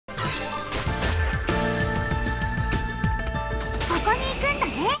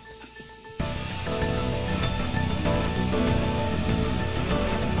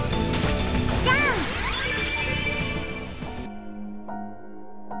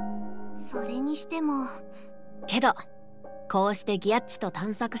それにしてもけどこうしてギアッチと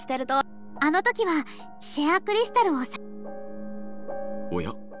探索してると、あの時はシェアクリスタルをお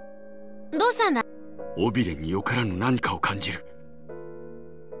や、どうしたんだ？尾びれによからぬ何かを感じる。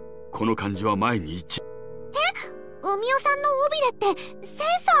この感じは前に一。海尾さんの尾びれってセン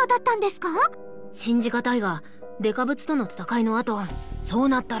サーだったんですか？信じがたいが、デカブツとの戦いの後そう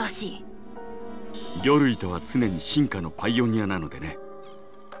なったらしい。魚類とは常に進化のパイオニアなのでね。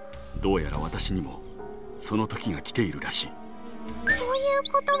どうやら私にもその時が来ているらしい。という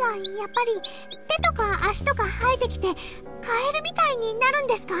ことはやっぱり手とか足とか生えてきてカエルみたいになるん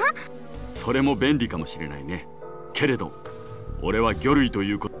ですか？それも便利かもしれないね。けれど俺は魚類と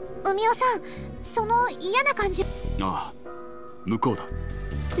いうこと。海尾さん、その嫌な感じ。ああ、向こうだ。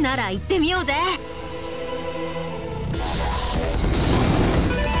なら行ってみようぜ。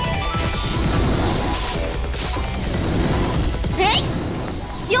え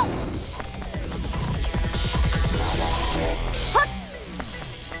いよっ、はっ、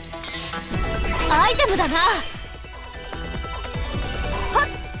アイテムだな。はっ、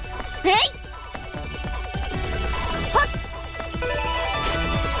えいはっ、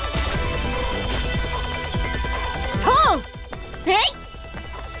トーン、え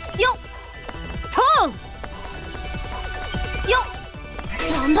いよっ、トーンよっ、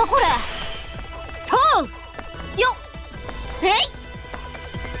なんだこれ、トーンよっ、えい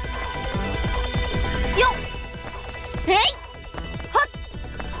よっ、えいはっ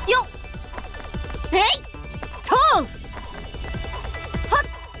よっ、えいトーンはっ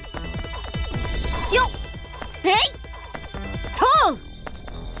よっ、えいトーン。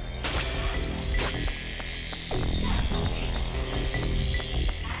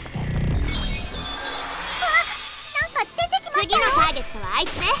次のターゲットはあい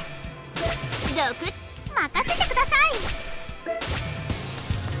つね。毒任せてください。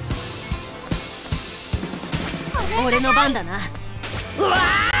俺の番だな。うわー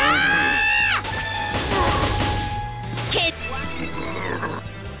けっ、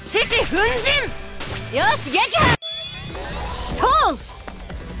獅子奮陣。よし撃破。トーン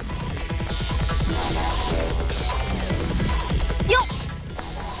よっ、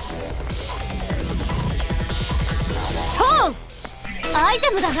トーンアイテ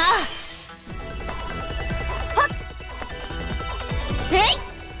ムだな。はっ、えい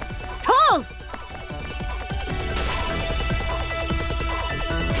トーン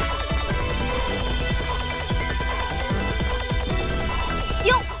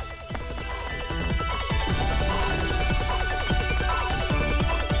よっ、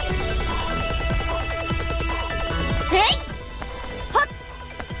えいはっ、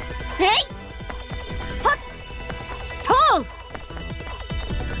えいはっ、トーン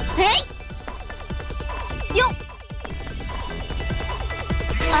えいよっ、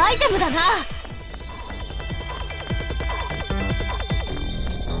アイテムだな。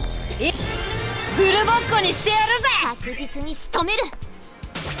フルボッコにしてやるぜ。確実に仕留める。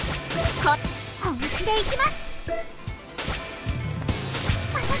本気でいきます。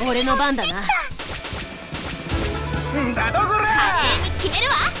俺の番だな。んだどこら。華麗に決める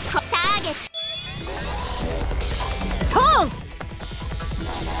わ。ターゲットーン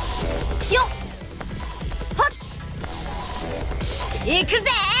よっ、はっ、行くぜ。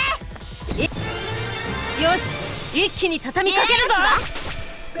よし、一気に畳みかけるぞ。何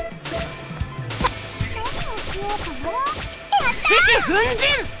をしようかな。獅子奮陣。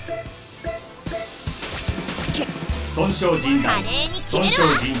損傷陣内。華麗に決損めるわ。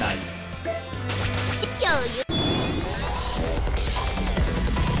傷陣内。執行ゆ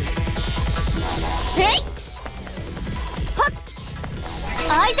えいはっ、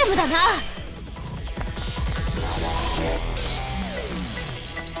アイテムだな。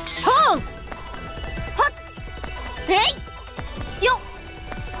トーンはっ、えいよっ、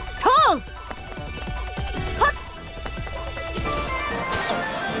トーンはっ、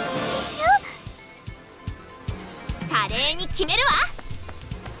一瞬華麗に決めるわ。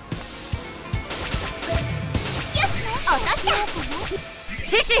よし、落とした。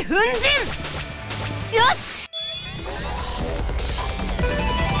獅子奮陣。よし、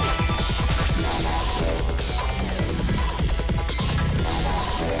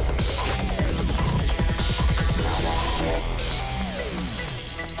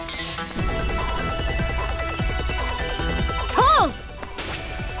トーン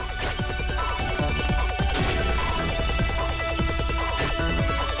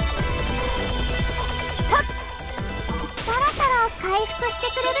そろそろ回復して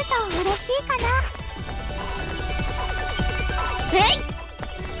くれると嬉しいかな。えい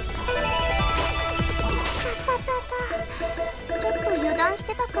ちょっと油断しし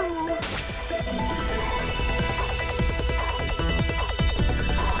てたかも。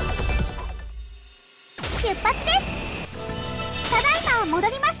出発です。ただいま戻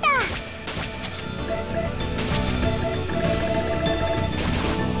りました。そ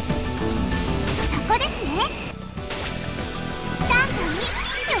こですね。ダンジョンに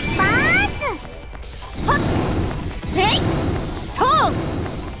出発。はっえいとう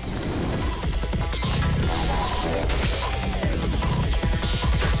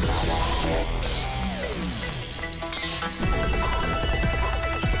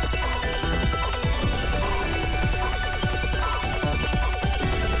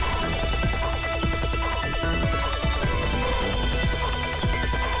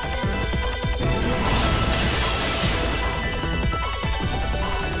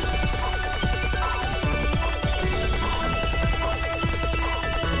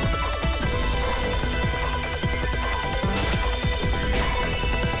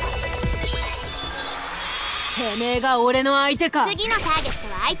てめえが俺の相手か。次のターゲッ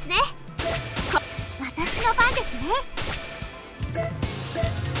トはあいつね。私の番ですね。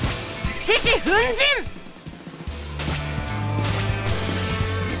獅子奮陣。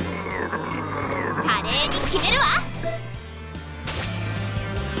華麗に決めるわ。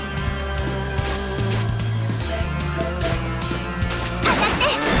当たって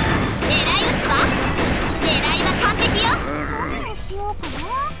狙い撃つわ。狙いは完璧よ。何をしようかな。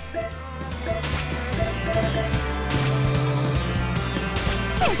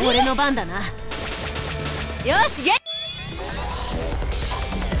俺の番だな。よしゲッ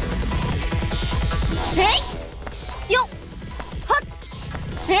えいよっはっ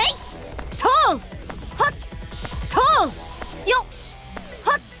えいとうはっとうよっ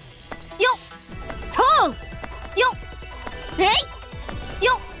はっよっとうよっえいよ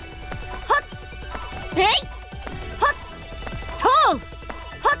っはっえいはっとう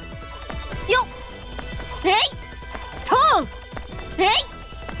はっよっえいとうえい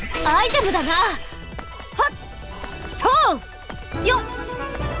アイテムだな。はっとうよっ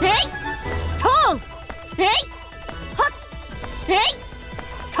えいとうえいはっえい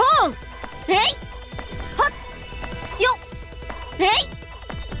とうえいはっよっえい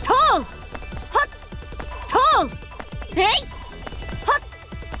とうはっとうえいはっ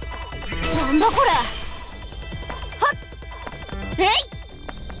なんだこれ。はっえ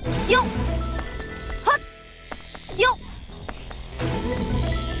いよっはっよっ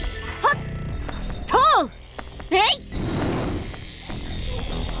とうえい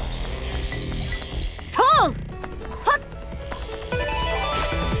とうはっ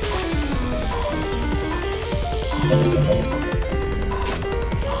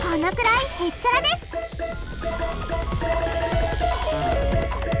このくらいへっちゃらです。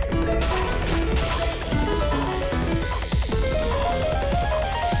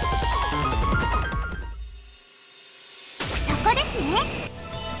そこですね。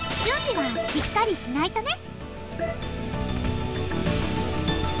準備はしっかりしないとね。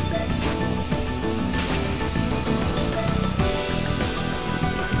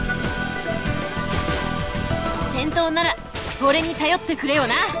戦闘なら俺に頼ってくれよ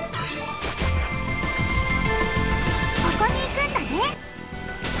な。ここに行くんだね。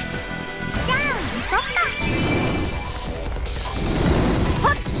じゃあ行こっか。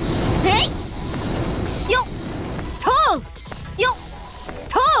はっえいよっとうよっ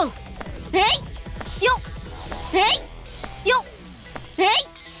とうえいよっえいよっえい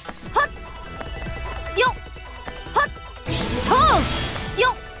はっよっはっとうよ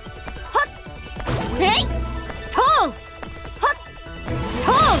っはっえいとうはっ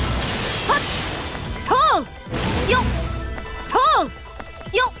とうはっとうよっとう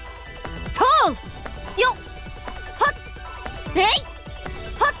よっとうよっはっえい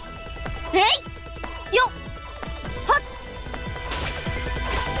はっえいよっはっ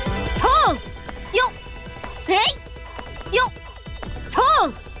とうよっえいよっとう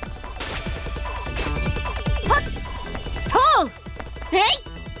はっとうえい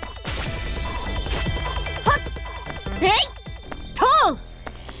はっえいとう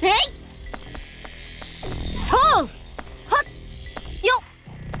えいとうはっよっ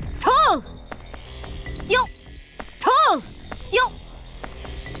とうよっとうよっ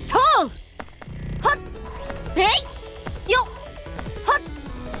とうはっえいよっはっ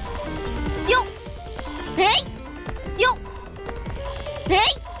よっえいよっえい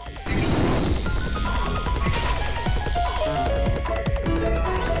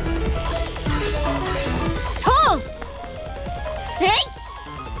とうえい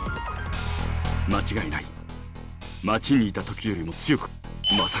間違いない。町にいた時よりも強く。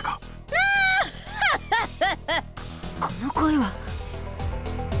まさかこの声は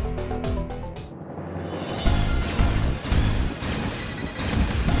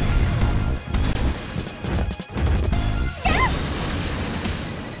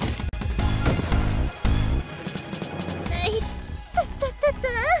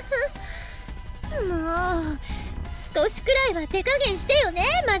少しくらいは手加減してよね、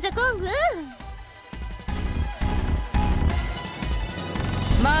マザコング。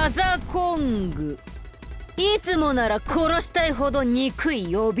マザコング、いつもなら殺したいほど憎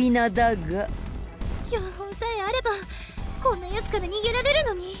い呼び名だが、標本さえあればこんなやつから逃げられる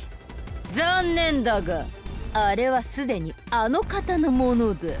のに。残念だがあれはすでにあの方のも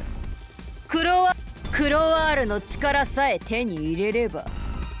のだ。クロワールの力さえ手に入れれば。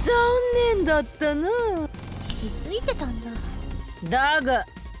残念だったな。気づいてたんだ。だが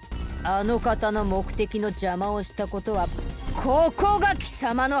あの方の目的の邪魔をしたことはここが貴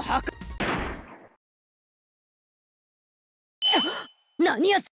様の墓。何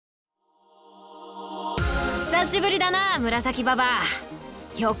や。久しぶりだな紫ババア。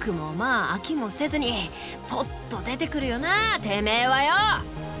よくもまあ飽きもせずにポッと出てくるよな、てめえはよ。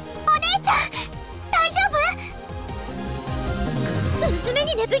お姉ちゃん大丈夫？娘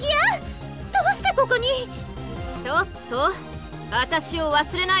にネプギア？どうしてここに？ちょっと私を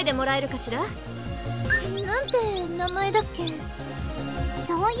忘れないでもらえるかしら。なんて名前だっけ？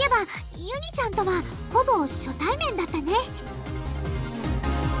そういえばユニちゃんとはほぼ初対面だったね。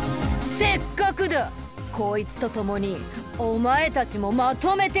せっかくだ、こいつと共にお前たちもま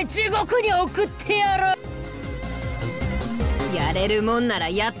とめて地獄に送ってやろう。やれるもんなら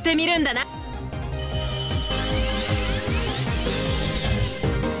やってみるんだな。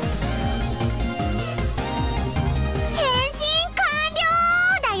変身完了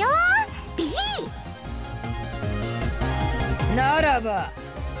だよ。ビシッ。ならば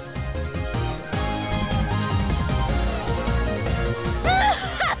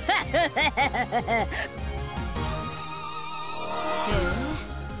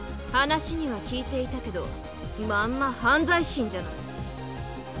話には聞いていたけどまんま犯罪心じゃな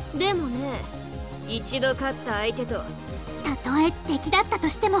い。でもね、一度勝った相手とたとえ敵だったと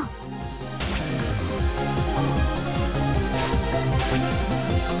しても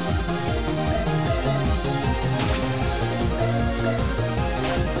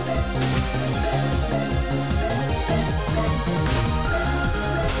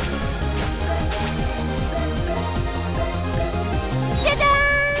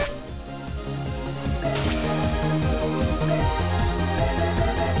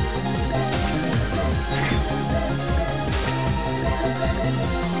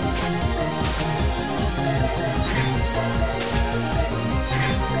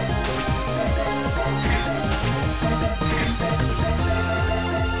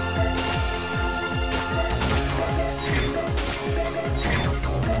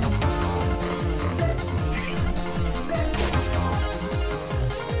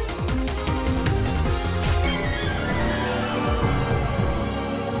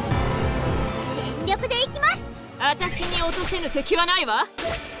私に落とせぬ敵はないわ。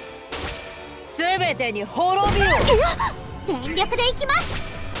全てに滅びを。全力でいきます。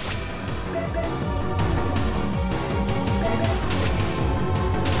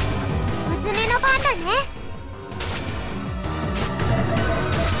娘の番だね。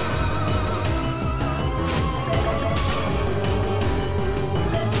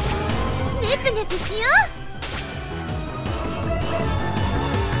ネプネプしよう。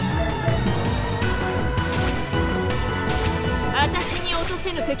私に落と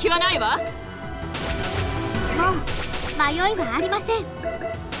せぬ敵はないわ。もう迷いはありません。い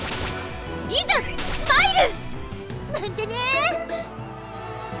ざ参るなんてね。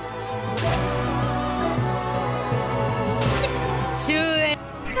終焉。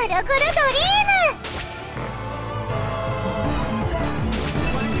ぐるぐるドリー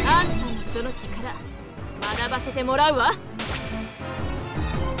ム。あんたにその力学ばせてもらうわ。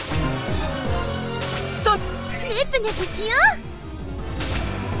ネプネプしよう。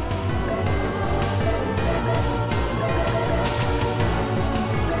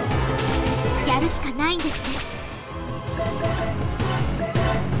やるしかないんです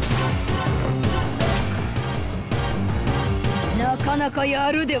ね。なかなか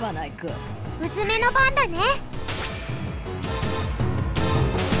やるではないか。娘の番だね。